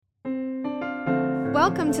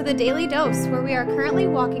Welcome to the Daily Dose, where we are currently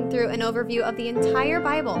walking through an overview of the entire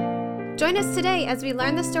Bible. Join us today as we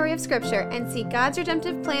learn the story of Scripture and see God's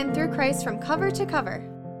redemptive plan through Christ from cover to cover.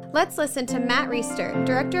 Let's listen to Matt Reisetter,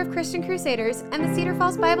 Director of Christian Crusaders and the Cedar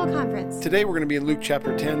Falls Bible Conference. Today we're going to be in Luke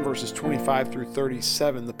chapter 10, verses 25 through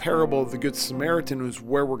 37. The parable of the Good Samaritan is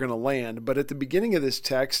where we're going to land. But at the beginning of this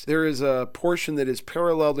text, there is a portion that is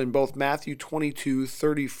paralleled in both Matthew 22,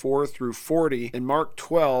 34 through 40, and Mark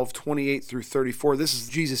 12, 28 through 34. This is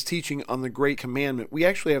Jesus teaching on the Great Commandment. We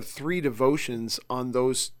actually have 3 devotions on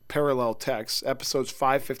those parallel texts, episodes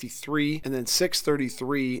 553 and then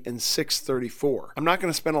 633 and 634. I'm not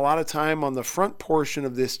going to spend a lot of time on the front portion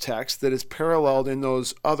of this text that is paralleled in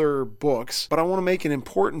those other books, but I want to make an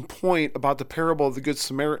important point about the parable of the Good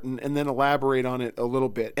Samaritan and then elaborate on it a little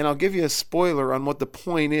bit. And I'll give you a spoiler on what the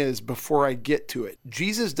point is before I get to it.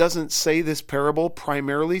 Jesus doesn't say this parable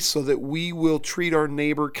primarily so that we will treat our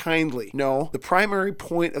neighbor kindly. No, the primary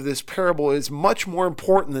point of this parable is much more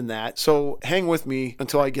important than that, so hang with me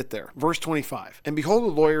until I get there. Verse 25. And behold, a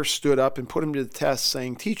lawyer stood up and put him to the test,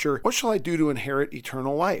 saying, Teacher, what shall I do to inherit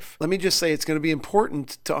eternal life? Let me just say it's going to be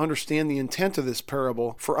important to understand the intent of this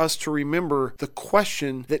parable for us to remember the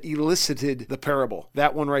question that elicited the parable.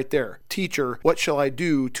 That one right there. Teacher, what shall I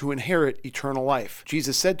do to inherit eternal life?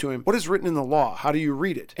 Jesus said to him, What is written in the law? How do you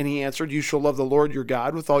read it? And he answered, You shall love the Lord your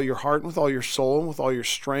God with all your heart, and with all your soul, and with all your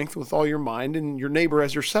strength, with all your mind, and your neighbor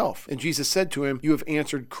as yourself. And Jesus said to him, You have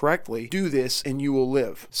answered correctly. Do this, and you will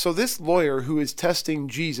live. So this lawyer who is testing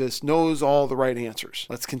Jesus knows all the right answers.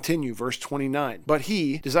 Let's continue, verse 29. But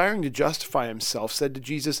he, desiring to justify himself, said to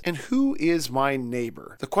Jesus, And who is my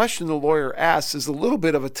neighbor? The question the lawyer asks is a little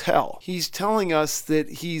bit of a tell. He's telling us that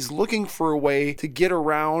he's looking for a way to get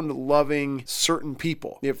around loving certain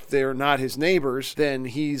people. If they're not his neighbors, then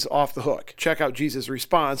he's off the hook. Check out Jesus'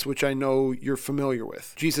 response, which I know you're familiar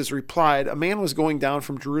with. Jesus replied, A man was going down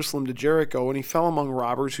from Jerusalem to Jericho, and he fell among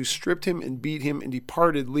robbers who stripped him and beat him and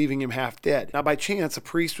departed, leaving him half dead. Now by chance a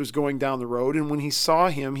priest was going down the road, and when he saw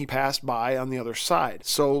him, he passed by on the other side.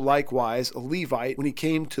 So likewise a Levite, when he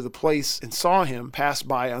came to the place and saw him, passed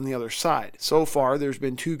by on the other side. So far there's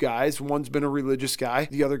been 2 guys. One's been a religious guy.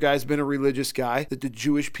 The other guy's been a religious guy that the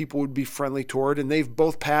Jewish people would be friendly toward, and they've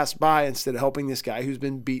both passed by instead of helping this guy who's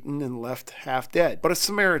been beaten and left half dead. But a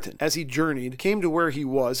Samaritan, as he journeyed, came to where he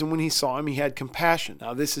was, and when he saw him, he had compassion.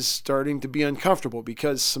 Now this is starting to be uncomfortable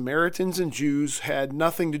because Samaritans and Jews had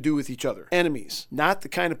nothing to do with each other. Enemies, not the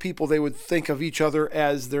kind of people they would think of each other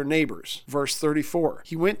as their neighbors. Verse 34.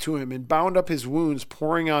 He went to him and bound up his wounds,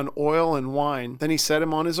 pouring on oil and wine. Then he set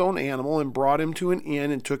him on his own animal and brought him to an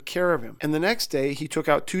inn and took care of him. And the next day he took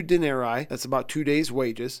out 2 denarii, that's about 2 days'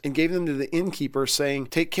 wages, and gave them to the innkeeper, saying,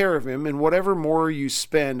 Take care of him, and whatever more you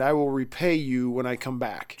spend, I will repay you when I come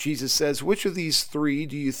back. Jesus says, Which of these 3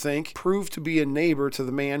 do you think proved to be a neighbor to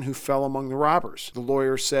the man who fell among the robbers? The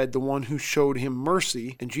lawyer said, The one who showed him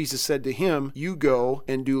mercy. And Jesus said to him, You go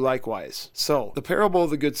and do likewise. So, the parable of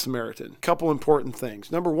the Good Samaritan. Couple important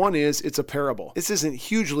things. Number 1 is it's a parable. This isn't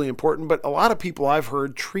hugely important, but a lot of people I've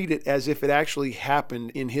heard treat it as if it actually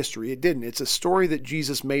happened in history. It didn't. It's a story that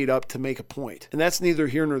Jesus made up to make a point. And that's neither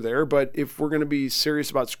here nor there, but if we're going to be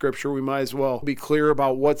serious about Scripture, we might as well be clear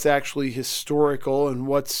about what's actually historical and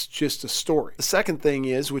what's just a story. The second thing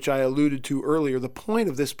is, which I alluded to earlier, the point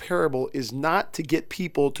of this parable is not to get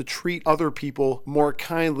people to treat other people more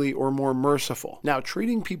kindly or more merciful. Now,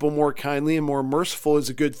 treating people more kindly and more merciful is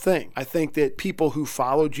a good thing. I think that people who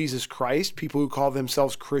follow Jesus Christ, people who call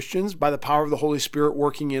themselves Christians, by the power of the Holy Spirit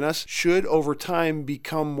working in us, should over time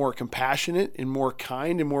become more compassionate and more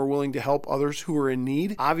kind and more willing to help others who are in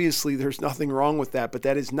need. Obviously, there's nothing wrong with that, but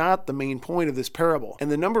that is not the main point of this parable.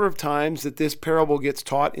 And the number of times that this parable gets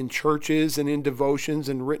taught in churches and in devotions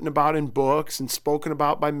and written about in books and spoken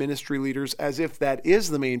about by ministry leaders as if that is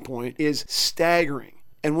the main point is staggering.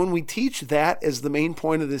 And when we teach that as the main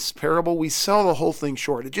point of this parable, we sell the whole thing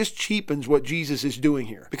short. It just cheapens what Jesus is doing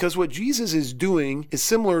here. Because what Jesus is doing is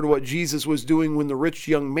similar to what Jesus was doing when the rich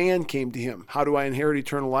young man came to him. How do I inherit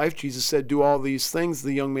eternal life? Jesus said, do all these things.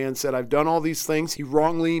 The young man said, I've done all these things. He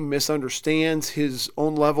wrongly misunderstands his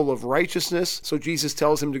own level of righteousness. So Jesus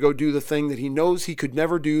tells him to go do the thing that he knows he could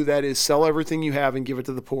never do. That is, sell everything you have and give it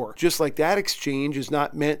to the poor. Just like that exchange is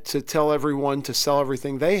not meant to tell everyone to sell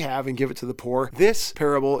everything they have and give it to the poor. This parable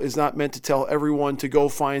parable is not meant to tell everyone to go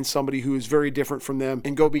find somebody who is very different from them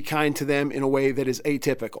and go be kind to them in a way that is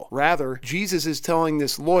atypical. Rather, Jesus is telling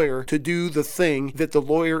this lawyer to do the thing that the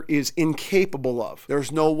lawyer is incapable of.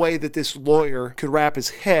 There's no way that this lawyer could wrap his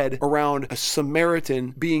head around a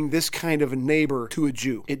Samaritan being this kind of a neighbor to a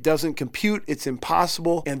Jew. It doesn't compute, it's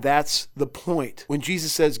impossible, and that's the point. When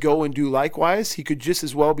Jesus says go and do likewise, he could just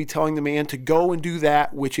as well be telling the man to go and do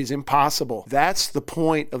that which is impossible. That's the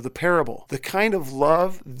point of the parable. The kind of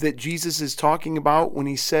love that Jesus is talking about when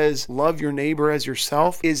he says love your neighbor as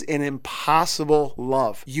yourself is an impossible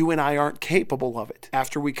love. You and I aren't capable of it.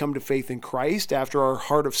 After we come to faith in Christ, after our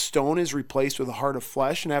heart of stone is replaced with a heart of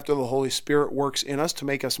flesh, and after the Holy Spirit works in us to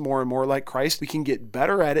make us more and more like Christ, we can get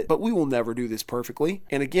better at it, but we will never do this perfectly.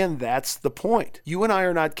 And again, that's the point. You and I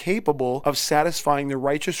are not capable of satisfying the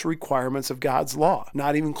righteous requirements of God's law.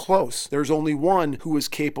 Not even close. There's only one who is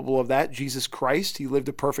capable of that, Jesus Christ. He lived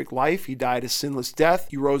a perfect life. He died a sinless death.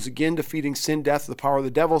 He rose again, defeating sin, death, the power of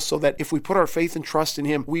the devil, so that if we put our faith and trust in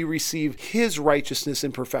him, we receive his righteousness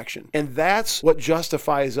and perfection. And that's what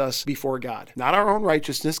justifies us before God. Not our own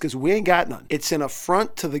righteousness, because we ain't got none. It's an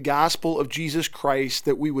affront to the gospel of Jesus Christ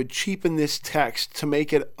that we would cheapen this text to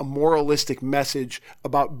make it a moralistic message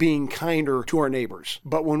about being kinder to our neighbors.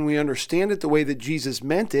 But when we understand it the way that Jesus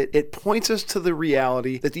meant it, it points us to the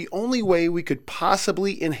reality that the only way we could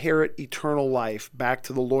possibly inherit eternal life, back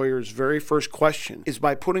to the lawyer's very first question, is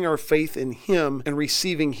by putting our faith in him and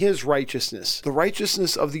receiving his righteousness. The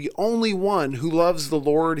righteousness of the only one who loves the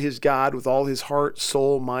Lord his God with all his heart,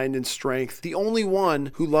 soul, mind, and strength. The only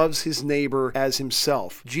one who loves his neighbor as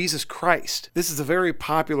himself, Jesus Christ. This is a very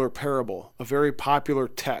popular parable, a very popular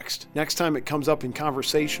text. Next time it comes up in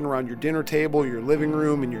conversation around your dinner table, your living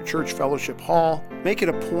room, in your church fellowship hall, make it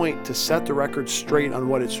a point to set the record straight on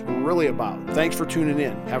what it's really about. Thanks for tuning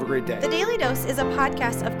in. Have a great day. The Daily Dose is a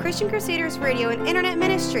podcast of Christian Crusaders Radio and Internet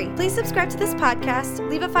Ministry. Please subscribe to this podcast,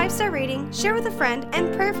 leave a 5-star rating, share with a friend,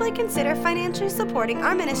 and prayerfully consider financially supporting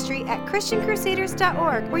our ministry at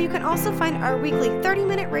ChristianCrusaders.org, where you can also find our weekly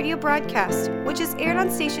 30-minute radio broadcast, which is aired on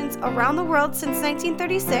stations around the world since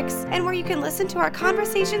 1936, and where you can listen to our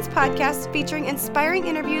Conversations podcast featuring inspiring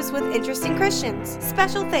interviews with interesting Christians.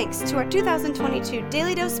 Special thanks to our 2022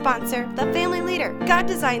 Daily Dose sponsor, The Family Leader. God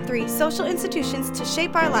designed 3 social institutions to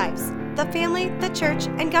shape our lives: the family, the church,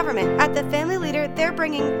 and government. At The Family Leader, they're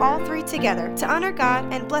bringing all 3 together to honor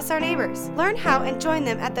God and bless our neighbors. Learn how and join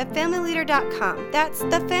them at thefamilyleader.com. That's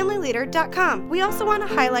thefamilyleader.com. We also want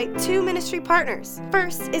to highlight 2 ministry partners.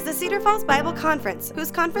 First is the Cedar Falls Bible Conference,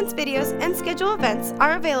 whose conference videos and schedule events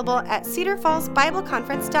are available at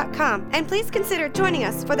cedarfallsbibleconference.com. And please consider joining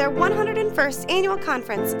us for their 101st annual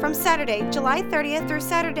conference from Saturday, July 30th through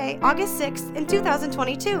Saturday, August 6th in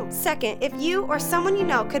 2022. Second, if you or someone you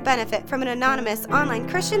know could benefit from an anonymous online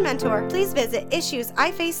Christian mentor, please visit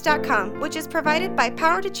issuesiface.com, which is provided by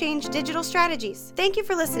Power to Change Digital Strategies. Thank you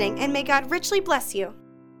for listening, and may God richly bless you.